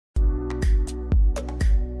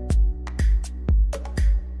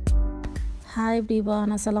Hi everyone,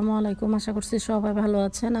 আসসালামু আলাইকুম। আশা করছি সবাই ভালো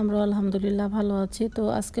আছেন। আমরাও আলহামদুলিল্লাহ ভালো আছি। তো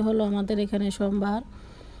আজকে হলো আমাদের এখানে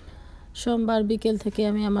সোমবার বিকেল থেকে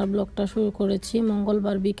আমি আমার ব্লগটা শুরু করেছি।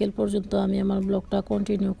 মঙ্গলবার বিকেল পর্যন্ত আমি আমার ব্লগটা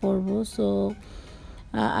কন্টিনিউ করব। সো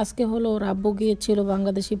আজকে হলো ওর আব্বু গিয়েছিল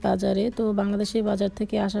বাংলাদেশি বাজারে। তো বাংলাদেশি বাজার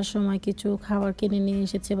থেকে আসার সময় কিছু খাবার কিনে নিয়ে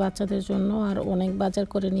এসেছে বাচ্চাদের জন্য, আর অনেক বাজার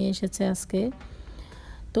করে নিয়ে এসেছে আজকে।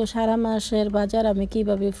 তো সারা মাসের বাজার আমি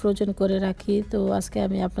কিভাবে ফ্রোজেন করে রাখি, তো আজকে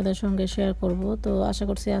আমি আপনাদের সঙ্গে শেয়ার করব। তো আশা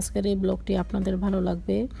করছি আজকের এই ব্লগটি আপনাদের ভালো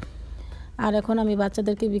লাগবে। আর এখন আমি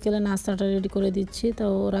বাচ্চাদেরকে বিকেলে নাস্তাটা রেডি করে দিচ্ছি, তো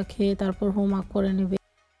ওরা খেয়ে তারপর হোমওয়ার্ক করে নেবে।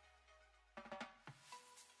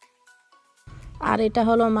 আর এটা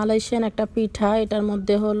হলো মালয়েশিয়ান একটা পিঠা। এটার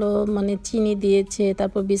মধ্যে হলো মানে চিনি দিয়েছে,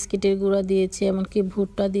 তারপর বিস্কিটের গুঁড়া দিয়েছে, এমনকি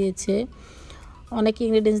ভুট্টা দিয়েছে। অনেক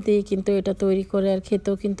ইনগ্রিডিয়েন্টস দিয়ে কিন্তু এটা তৈরি করে, আর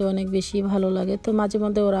খেতেও কিন্তু অনেক বেশি ভালো লাগে। তো মাঝে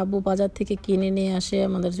মধ্যে ওর আব্বু বাজার থেকে কিনে নিয়ে আসে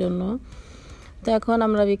আমাদের জন্য। তো এখন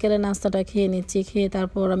আমরা বিকেলে নাস্তাটা খেয়ে নিচ্ছি। খেয়ে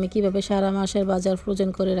তারপর আমি কিভাবে সারা মাসের বাজার ফ্রোজেন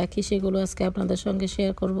করে রাখি সেগুলো আজকে আপনাদের সঙ্গে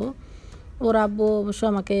শেয়ার করব। ওর আব্বু অবশ্য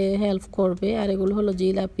আমাকে হেল্প করবে। আর এগুলো হলো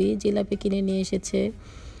জিলাপি কিনে নিয়ে এসেছে।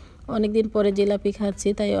 অনেক দিন পরে জিলাপি খাচ্ছি,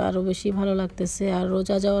 তাই আরও বেশি ভালো লাগতেছে। আর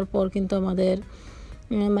রোজা যাওয়ার পর কিন্তু আমাদের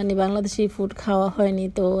মানে বাংলাদেশি ফুড খাওয়া হয়নি,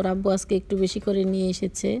 তো ওর আব্বু আজকে একটু বেশি করে নিয়ে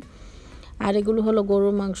এসেছে। আর এগুলো হলো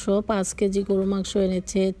গরুর মাংস, 5 কেজি গরুর মাংস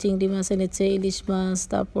এনেছে, চিংড়ি মাছ এনেছে, ইলিশ মাছ,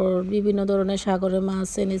 তারপর বিভিন্ন ধরনের সাগরের মাছ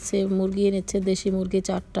এনেছে, মুরগি এনেছে, দেশি মুরগি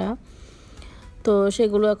 4টা। তো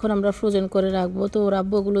সেগুলো এখন আমরা ফ্রোজেন করে রাখবো। তো ওর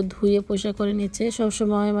আব্বু ওগুলো ধুয়ে পরিষ্কার করে নিচ্ছে।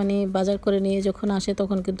 সবসময় মানে বাজার করে নিয়ে যখন আসে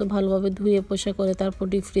তখন কিন্তু ভালোভাবে ধুয়ে পরিষ্কার করে তারপর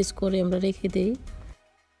ডিপ ফ্রিজ করে আমরা রেখে দিই।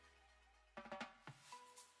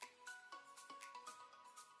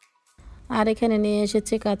 আর এখানে নিয়ে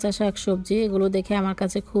এসেছে কাঁচা শাকসবজি। এগুলো দেখে আমার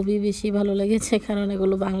কাছে খুবই বেশি ভালো লেগেছে, কারণ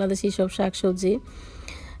এগুলো বাংলাদেশি সব শাকসবজি।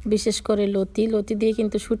 বিশেষ করে লতি দিয়ে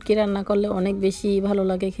কিন্তু শুটকি রান্না করলে অনেক বেশি ভালো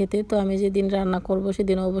লাগে খেতে। তো আমি যেদিন রান্না করব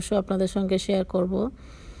সেদিন অবশ্যই আপনাদের সঙ্গে শেয়ার করব।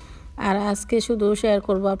 আর আজকে শুধু শেয়ার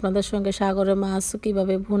করব আপনাদের সঙ্গে সাগরের মাছ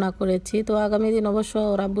কীভাবে ভুনা করেছি। তো আগামী দিন অবশ্য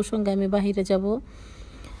ওর আব্বুর সঙ্গে আমি বাহিরে যাব।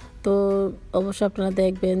 তো অবশ্যই আপনারা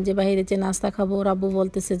দেখবেন যে বাইরে যে নাস্তা খাবো, ওর আব্বু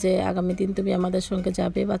বলতেছে যে আগামী দিন তুমি আমাদের সঙ্গে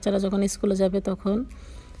যাবে, বাচ্চারা যখন স্কুলে যাবে তখন।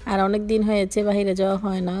 আর অনেক দিন হয়েছে বাইরে যাওয়া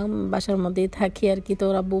হয় না, বাসার মধ্যেই থাকি আর কি। তো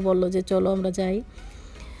ওর আব্বু বললো যে চলো আমরা যাই।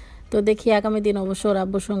 তো দেখি আগামী দিন অবশ্য ওর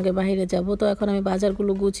আব্বুর সঙ্গে বাইরে যাব। তো এখন আমি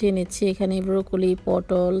বাজারগুলো গুছিয়ে নিচ্ছি। এখানে ব্রোকলি,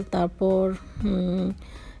 পটল, তারপর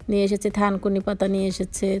নিয়ে এসেছে থানকুনি পাতা, নিয়ে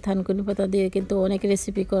এসেছে। থানকুনি পাতা দিয়ে কিন্তু অনেক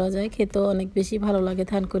রেসিপি করা যায়, খেতেও অনেক বেশি ভালো লাগে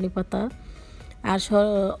থানকুনি পাতা। আর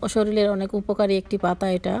শরীরের অনেক উপকারী একটি পাতা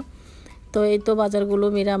এটা। তো এই তো বাজারগুলো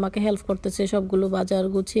মীরা আমাকে হেল্প করতেছে, সবগুলো বাজার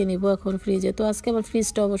গুছিয়ে নিব এখন ফ্রিজে। তো আজকে আমার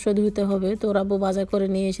ফ্রিজটা অবশ্যই ধুতে হবে। তো ওর আব্বু বাজার করে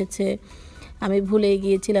নিয়ে এসেছে, আমি ভুলেই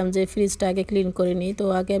গিয়েছিলাম যে ফ্রিজটা আগে ক্লিন করে নিই। তো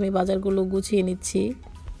আগে আমি বাজারগুলো গুছিয়ে নিচ্ছি,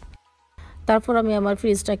 তারপর আমি আমার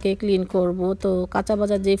ফ্রিজটাকে ক্লিন করব। তো কাঁচা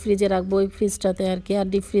বাজার যে ফ্রিজে রাখবো ওই ফ্রিজটাতে আর কি। আর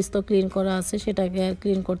ডিপ ফ্রিজ তো ক্লিন করা আছে, সেটাকে আর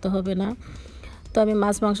ক্লিন করতে হবে না। তো আমি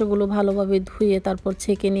মাছ মাংসগুলো ভালোভাবে ধুয়ে তারপর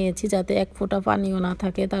ছেঁকে নিয়েছি, যাতে এক ফোঁটা পানিও না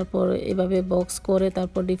থাকে। তারপর এভাবে বক্স করে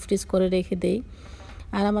তারপর ডিপ ফ্রিজ করে রেখে দেই।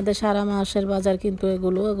 আর আমাদের সারা মাসের বাজার কিন্তু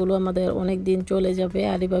এগুলো আমাদের অনেক দিন চলে যাবে।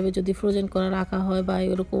 আর এভাবে যদি ফ্রোজেন করে রাখা হয় বা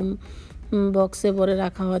এরকম বক্সে ভরে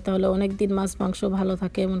রাখা হয় তাহলে অনেক দিন মাছ মাংস ভালো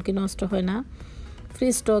থাকে, এমনকি নষ্ট হয় না।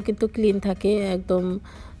 ফ্রিজটাও কিন্তু ক্লিন থাকে একদম।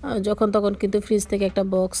 যখন তখন কিন্তু ফ্রিজ থেকে একটা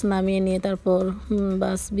বক্স নামিয়ে নিয়ে তারপর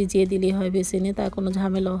বাস ভিজিয়ে দিলেই হয় বেসিনে, তার কোনো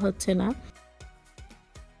ঝামেলাও হচ্ছে না।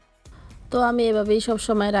 তো আমি এভাবেই সব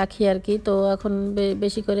সময় রাখি আর কি। তো এখন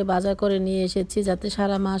বেশি করে বাজার করে নিয়ে এসেছি, যাতে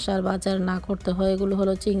সারা মাস আর বাজার না করতে হয়। এগুলো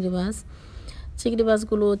হলো চিংড়ি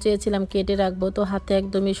মাছগুলো চেয়েছিলাম কেটে রাখবো, তো হাতে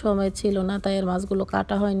একদমই সময় ছিল না, তাই আর মাছগুলো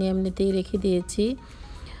কাটা হয়নি, এমনিতেই রেখে দিয়েছি।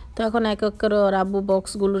 তো এখন এক এক করে ওর আব্বু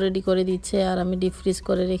বক্সগুলো রেডি করে দিচ্ছে, আর আমি ডিপ ফ্রিজ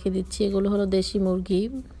করে রেখে দিচ্ছি। এগুলো হলো দেশি মুরগি,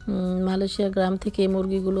 মালয়েশিয়া গ্রাম থেকে এই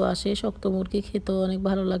মুরগিগুলো আসে। শক্ত মুরগি, খেতেও অনেক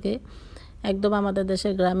ভালো লাগে, একদম আমাদের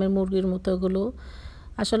দেশের গ্রামের মুরগির মতো এগুলো।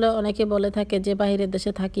 আসলে অনেকে বলে থাকে যে বাইরের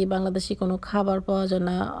দেশে থাকি, বাংলাদেশি কোনো খাবার পাওয়া যায়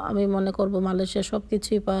না। আমি মনে করব মালয়েশিয়া সব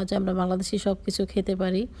কিছুই পাওয়া যায়, আমরা বাংলাদেশি সব কিছু খেতে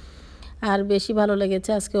পারি। আর বেশি ভালো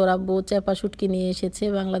লেগেছে আজকে ওর আব্বু চাপা শুটকি নিয়ে এসেছে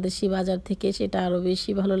বাংলাদেশি বাজার থেকে, সেটা আরও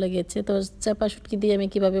বেশি ভালো লেগেছে। তো চাপা শুটকি দিয়ে আমি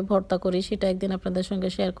কীভাবে ভর্তা করি সেটা একদিন আপনাদের সঙ্গে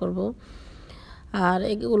শেয়ার করব। আর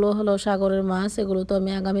এগুলো হলো সাগরের মাছ, এগুলো তো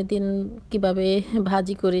আমি আগামী দিন কিভাবে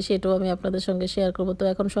ভাজি করি সেটাও আমি আপনাদের সঙ্গে শেয়ার করব। তো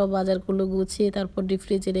এখন সব বাজারগুলো গুছিয়ে তারপর ডিপ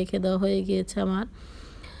ফ্রিজে রেখে দেওয়া হয়ে গিয়েছে আমার।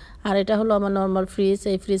 আর এটা হলো আমার নর্মাল ফ্রিজ,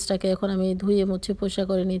 এই ফ্রিজটাকে এখন আমি ধুয়ে মুছে পরিষ্কার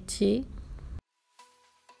করে নিচ্ছি।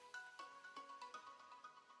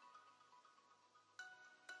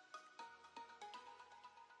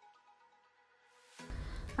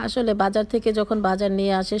 আসলে বাজার থেকে যখন বাজার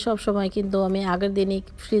নিয়ে আসে সব সময় কিন্তু আমি আগের দিনই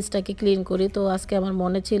ফ্রিজটাকে ক্লিন করি। তো আজকে আমার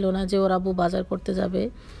মনে ছিল না যে ওর আব্বু বাজার করতে যাবে।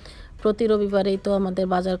 প্রতি রবিবারেই তো আমাদের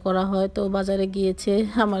বাজার করা হয়। তো বাজারে গিয়েছে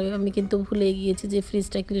আমি কিন্তু ভুলে গিয়েছি যে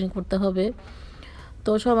ফ্রিজটা ক্লিন করতে হবে।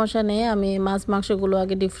 তো সমস্যা নেই, আমি মাছ মাংসগুলো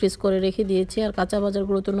আগে ডিপ ফ্রিজ করে রেখে দিয়েছি। আর কাঁচা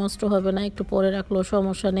বাজারগুলো তো নষ্ট হবে না, একটু পরে রাখলেও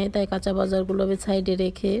সমস্যা নেই। তাই কাঁচা বাজারগুলো আমি সাইডে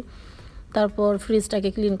রেখে তারপর ফ্রিজটাকে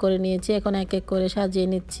ক্লিন করে নিয়েছি। এখন এক এক করে সাজিয়ে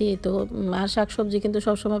নিচ্ছি। তো আর শাকসবজি কিন্তু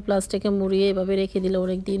সবসময় প্লাস্টিকে মুড়িয়ে এভাবে রেখে দিলে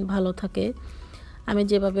অনেক দিন ভালো থাকে, আমি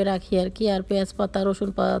যেভাবে রাখি আর কি। আর পেঁয়াজ পাতা রসুন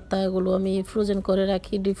পাতা এগুলো আমি ফ্রোজেন করে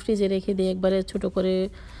রাখি, ডিপ ফ্রিজে রেখে দিই একবারে ছোট করে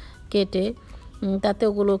কেটে। তাতে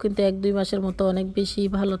ওগুলো কিন্তু 1-2 মাসের মতো অনেক বেশি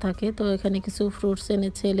ভালো থাকে। তো এখানে কিছু ফ্রুটস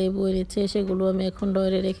এনেছে, লেবু এনেছে, সেগুলো আমি এখন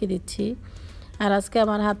ডয়ারে রেখে দিচ্ছি। আর আজকে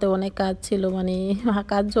আমার হাতে অনেক কাজ ছিল, মানে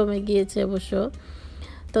কাজ জমে গিয়েছে অবশ্য।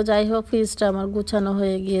 তো যাই হোক, ফ্রিজটা আমার গুছানো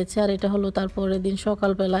হয়ে গিয়েছে। আর এটা হলো তারপরের দিন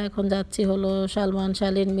সকালবেলা। এখন যাচ্ছি হলো সালমান,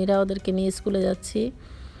 শালিন, মীরা ওদেরকে নিয়ে স্কুলে যাচ্ছি।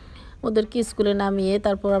 ওদেরকে স্কুলে নামিয়ে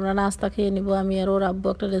তারপর আমরা নাস্তা খেয়ে নিব। আমি আর ওর আব্বু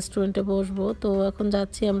একটা রেস্টুরেন্টে বসবো। তো এখন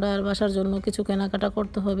যাচ্ছি আমরা, আর বাসার জন্য কিছু কেনাকাটা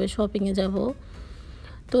করতে হবে, শপিংয়ে যাব।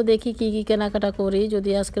 তো দেখি কি কি কেনাকাটা করি। যদি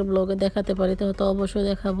আজকের ব্লগে দেখাতে পারি তাহলে তো অবশ্যই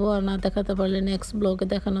দেখাবো, আর না দেখাতে পারলে নেক্সট ব্লগে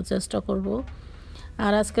দেখানোর চেষ্টা করব।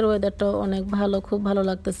 আর আজকের ওয়েদারটা অনেক ভালো, খুব ভালো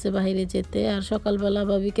লাগতেছে বাইরে যেতে। আর সকালবেলা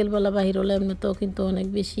বা বিকেলবেলা বাইরে হলে এমনিতেও কিন্তু অনেক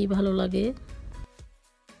বেশি ভালো লাগে।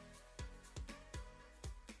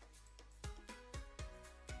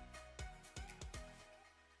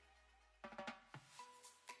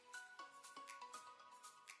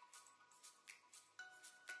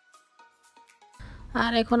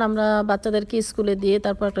 আর এখন আমরা বাচ্চাদেরকে স্কুলে দিয়ে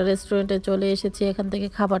তারপর একটা রেস্টুরেন্টে চলে এসেছি। এখান থেকে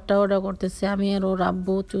খাবারটা অর্ডার করতেছি। আমি আর ওর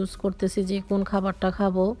আব্বু চুজ করতেছি যে কোন খাবারটা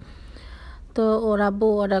খাবো। তো ওর আব্বু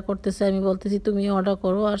অর্ডার করতেছে, আমি বলতেছি তুমি অর্ডার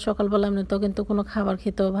করো। আর সকালবেলা এমনি তো কিন্তু কোনো খাবার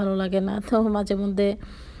খেতেও ভালো লাগে না, তো মাঝে মধ্যে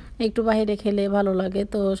একটু বাইরে খেলে ভালো লাগে।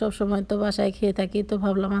 তো সবসময় তো বাসায় খেয়ে থাকি, তো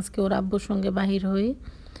ভাবলাম আজকে ওর আব্বুর সঙ্গে বাহির হই।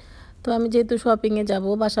 তো আমি যেহেতু শপিংয়ে যাব,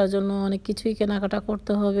 বাসার জন্য অনেক কিছুই কেনাকাটা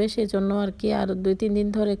করতে হবে, সেজন্য আর কি। আর 2-3 দিন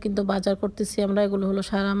ধরে কিন্তু বাজার করতেছি আমরা। এগুলো হলো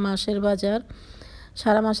সারা মাসের বাজার।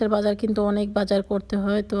 সারা মাসের বাজার কিন্তু অনেক বাজার করতে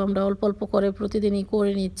হয়, তো আমরা অল্প অল্প করে প্রতিদিনই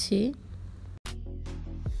করে নিচ্ছি।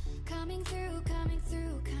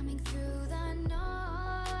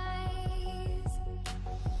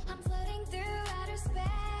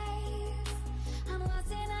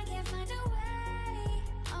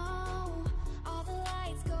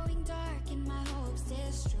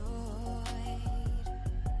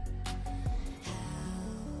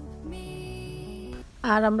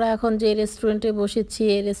 আর আমরা এখন যে রেস্টুরেন্টে বসেছি,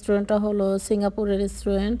 এই রেস্টুরেন্টটা হলো সিঙ্গাপুরের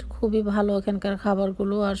রেস্টুরেন্ট। খুবই ভালো এখানকার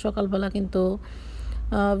খাবারগুলো। আর সকালবেলা কিন্তু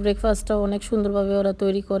ব্রেকফাস্টটা অনেক সুন্দরভাবে ওরা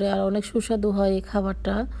তৈরি করে, আর অনেক সুস্বাদু হয় এই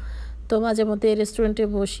খাবারটা। তো মাঝে মধ্যে এই রেস্টুরেন্টে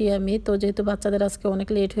বসি আমি। তো যেহেতু বাচ্চাদের আজকে অনেক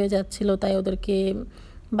লেট হয়ে যাচ্ছিল, তাই ওদেরকে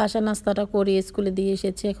বাসার নাস্তাটা করিয়ে স্কুলে দিয়ে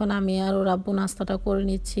এসেছি। এখন আমি আর ওর আব্বু নাস্তাটা করে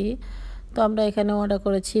নিচ্ছি। তো আমরা এখানে অর্ডার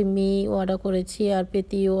করেছি অর্ডার করেছি, আর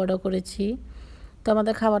পেতিও অর্ডার করেছি। তো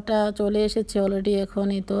আমাদের খাবারটা চলে এসেছে অলরেডি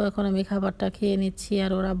এখনই। তো এখন আমি খাবারটা খেয়ে নিচ্ছি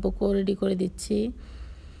আর ওর আব্বুকেও রেডি করে দিচ্ছি।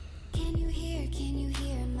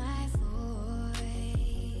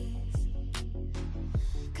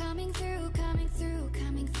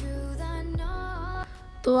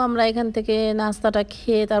 তো আমরা এখান থেকে নাস্তাটা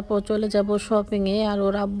খেয়ে তারপর চলে যাব শপিংয়ে। আর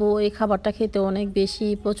ওর আব্বু এই খাবারটা খেতে অনেক বেশি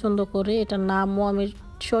পছন্দ করে। এটার নামও আমি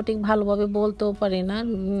সঠিক ভালোভাবে বলতেও পারি না,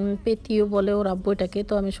 পেতিও বলে ওর আব্বু এটাকে,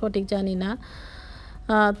 তো আমি সঠিক জানি না।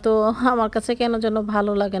 তো আমার কাছে কেন যেন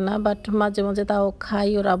ভালো লাগে না, বাট মাঝে মাঝে তাও খাই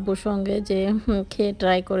ওর আব্বুর সঙ্গে, যে খেয়ে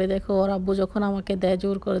ট্রাই করে দেখো। ওর আব্বু যখন আমাকে দেয়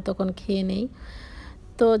জোর করে তখন খেয়ে নেই।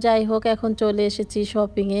 তো যাই হোক, এখন চলে এসেছি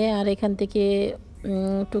শপিংয়ে। আর এখান থেকে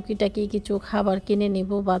টুকিটাকি কিছু খাবার কিনে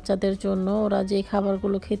নিব বাচ্চাদের জন্য, ওরা যে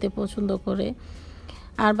খাবারগুলো খেতে পছন্দ করে।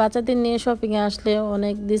 আর বাচ্চাদের নিয়ে শপিংয়ে আসলে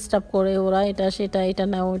অনেক ডিস্টার্ব করে ওরা, এটা সেটা, এটা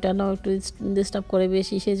নাও ওইটা নাও, একটু ডিস্টার্ব করে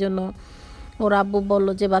বেশি। সেজন্য ওর আব্বু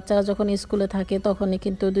বললো যে বাচ্চারা যখন স্কুলে থাকে তখনই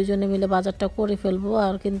কিন্তু দুজনে মিলে বাজারটা করে ফেলবো।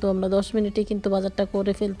 আর কিন্তু আমরা 10 মিনিটে কিন্তু বাজারটা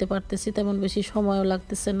করে ফেলতে পারতেছি, তেমন বেশি সময়ও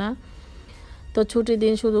লাগতেছে না। তো ছুটির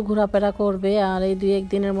দিন শুধু ঘোরাফেরা করবে, আর এই 2-1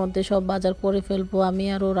 দিনের মধ্যে সব বাজার করে ফেলবো আমি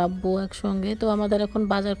আর ওর আব্বু একসঙ্গে। তো আমাদের এখন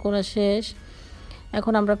বাজার করা শেষ,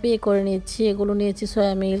 এখন আমরা পে করে নিচ্ছি। এগুলো নিয়েছি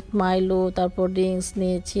সয়া মিল্ক, মাইলো, তারপর ড্রিঙ্কস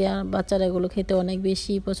নিয়েছি। আর বাচ্চারা এগুলো খেতে অনেক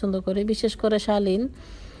বেশি পছন্দ করে, বিশেষ করে শালিন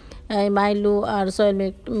এই মাইলো আর সয়া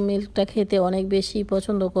মিল্কটা খেতে অনেক বেশি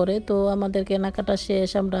পছন্দ করে। তো আমাদের কেনাকাটা শেষ,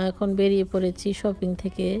 আমরা এখন বেরিয়ে পড়েছি শপিং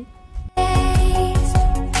থেকে।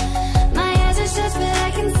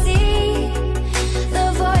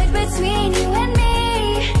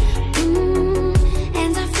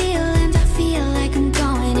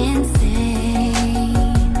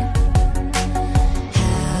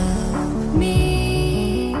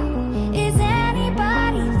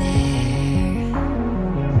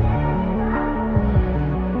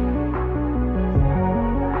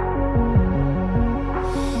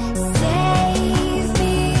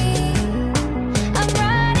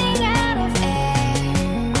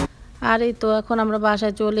 আর এই তো এখন আমরা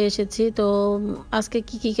বাসায় চলে এসেছি। তো আজকে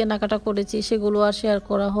কি কেনাকাটা করেছি সেগুলো আর শেয়ার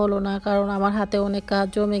করা হলো না, কারণ আমার হাতে অনেক কাজ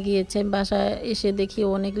জমে গিয়েছে। বাসায় এসে দেখি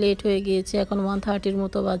অনেক লেট হয়ে গিয়েছে, এখন 1:30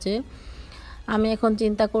 মতো বাজে। আমি এখন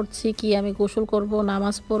চিন্তা করছি কি আমি গোসল করব,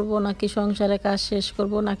 নামাজ পড়ব, নাকি সংসারে কাজ শেষ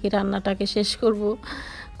করব, নাকি রান্নাটাকে শেষ করব,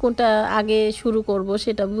 কোনটা আগে শুরু করব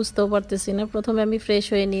সেটা বুঝতেও পারতেছি না। প্রথমে আমি ফ্রেশ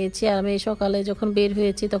হয়ে নিয়েছি, আর আমি সকালে যখন বের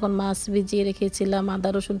হয়েছি তখন মাছ ভিজিয়ে রেখেছিলাম, আদা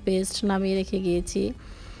রসুন পেস্ট নামিয়ে রেখে গিয়েছি।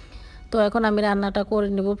 তো এখন আমি রান্নাটা করে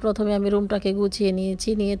নেব। প্রথমে আমি রুমটাকে গুছিয়ে নিয়েছি,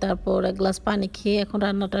 নিয়ে তারপর এক গ্লাস পানি খেয়ে এখন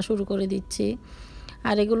রান্নাটা শুরু করে দিচ্ছি।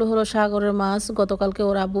 আর এগুলো হলো সাগরের মাছ, গতকালকে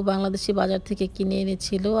ওর আব্বু বাংলাদেশি বাজার থেকে কিনে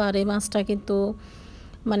এনেছিল। আর এই মাছটা কিন্তু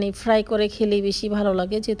মানে ফ্রাই করে খেলেই বেশি ভালো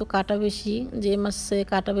লাগে, যেহেতু কাঁটা বেশি, যে মাছে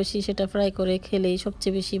কাঁটা বেশি সেটা ফ্রাই করে খেলেই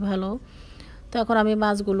সবচেয়ে বেশি ভালো। তো এখন আমি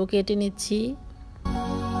মাছগুলো কেটে নিচ্ছি।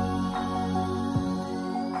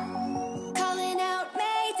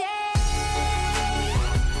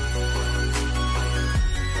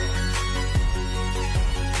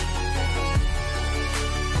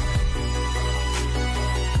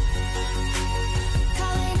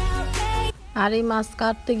 আর এই মাছ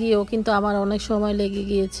কাটতে গিয়েও কিন্তু আমার অনেক সময় লেগে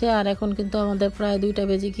গিয়েছে, আর এখন কিন্তু আমাদের প্রায় 2টা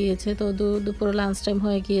বেজে গিয়েছে। তো দুপুরে লাঞ্চ টাইম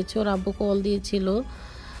হয়ে গিয়েছে। ওর আব্বু কল দিয়েছিল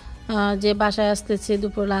যে বাসায় আসতেছে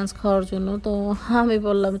দুপুরে লাঞ্চ খাওয়ার জন্য। তো আমি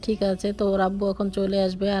বললাম ঠিক আছে। তো ওর আব্বু এখন চলে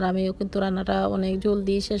আসবে, আর আমিও কিন্তু রান্নাটা অনেক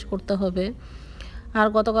জলদি শেষ করতে হবে। আর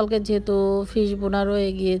গতকালকে যেহেতু ফিশ বোনা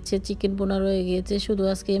রয়ে গিয়েছে, চিকেন বোনা রয়ে গিয়েছে, শুধু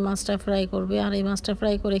আজকে এই মাছটা ফ্রাই করবে। আর এই মাছটা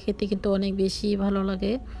ফ্রাই করে খেতে কিন্তু অনেক বেশি ভালো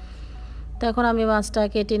লাগে। তো এখন আমি মাছটা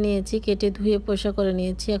কেটে নিয়েছি, কেটে ধুয়ে পরিষ্কার করে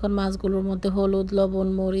নিয়েছি। এখন মাছগুলোর মধ্যে হলুদ লবণ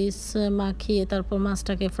মরিচ মাখিয়ে তারপর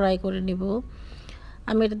মাছটাকে ফ্রাই করে নিব।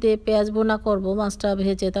 আমি এটা দিয়ে পেঁয়াজ ভুনা করব, মাছটা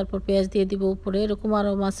ভেজে তারপর পেঁয়াজ দিয়ে দিব উপরে। এরকম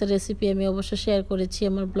আরও মাছের রেসিপি আমি অবশ্য শেয়ার করেছি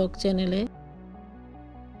আমার ব্লগ চ্যানেলে।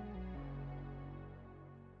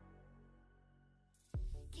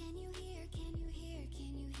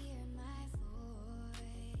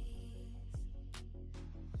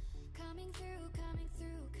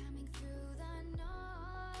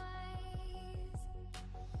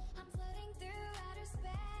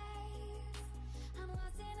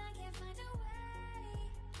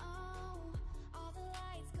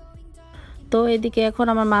 তো এদিকে এখন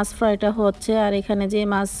আমার মাছ ফ্রাইটা হচ্ছে, আর এখানে যে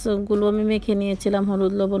মাছগুলো আমি মেখে নিয়েছিলাম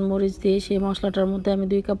হলুদ লবণ মরিচ দিয়ে, সেই মশলাটার মধ্যে আমি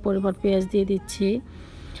 2 কাপ পরিমাণ পেঁয়াজ দিয়ে দিচ্ছি।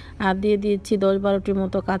 আর দিয়ে দিচ্ছি 10-12টির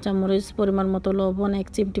মতো কাঁচামরিচ, পরিমাণ মতো লবণ, 1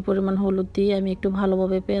 চিমটি পরিমাণ হলুদ দিয়ে আমি একটু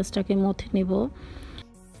ভালোভাবে পেঁয়াজটাকে মথে নিব।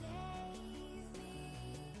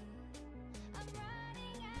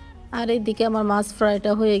 আর এইদিকে আমার মাছ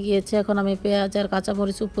ফ্রাইটা হয়ে গিয়েছে। এখন আমি পেঁয়াজ আর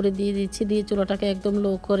কাঁচামরিচ উপরে দিয়ে দিচ্ছি, দিয়ে চুলাটাকে একদম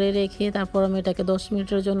লো করে রেখে তারপর আমি এটাকে 10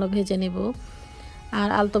 মিনিটের জন্য ভেজে নেব। আর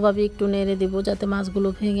আলতোভাবে একটু নেড়ে দেব যাতে মাছগুলো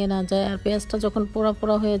ভেঙে না যায়। আর পেঁয়াজটা যখন পোড়া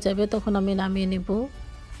পোড়া হয়ে যাবে তখন আমি নামিয়ে নেব।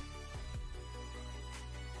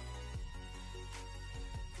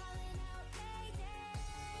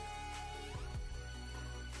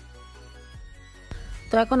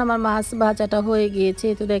 তো এখন আমার মাছ ভাজাটা হয়ে গিয়েছে।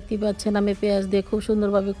 তো দেখতেই পাচ্ছেন আমি পেঁয়াজ দিয়ে খুব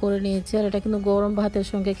সুন্দরভাবে করে নিয়েছি। আর এটা কিন্তু গরম ভাতের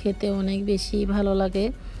সঙ্গে খেতে অনেক বেশি ভালো লাগে।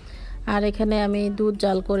 আর এখানে আমি দুধ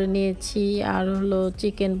জাল করে নিয়েছি, আর হলো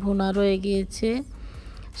চিকেন ভুনা রয়ে গিয়েছে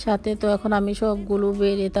সাথে। তো এখন আমি সবগুলো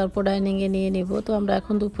বেড়ে তারপর ডাইনিংয়ে নিয়ে নেব। তো আমরা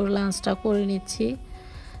এখন দুপুর লাঞ্চটা করে নিচ্ছি।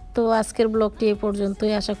 তো আজকের ব্লগটি এ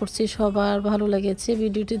পর্যন্তই। আশা করছি সবার ভালো লেগেছে।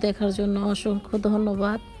 ভিডিওটি দেখার জন্য অসংখ্য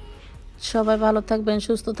ধন্যবাদ। সবাই ভালো থাকবেন,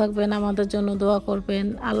 সুস্থ থাকবেন, আমাদের জন্য দোয়া করবেন।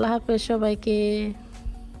 আল্লাহ হাফেজ সবাইকে।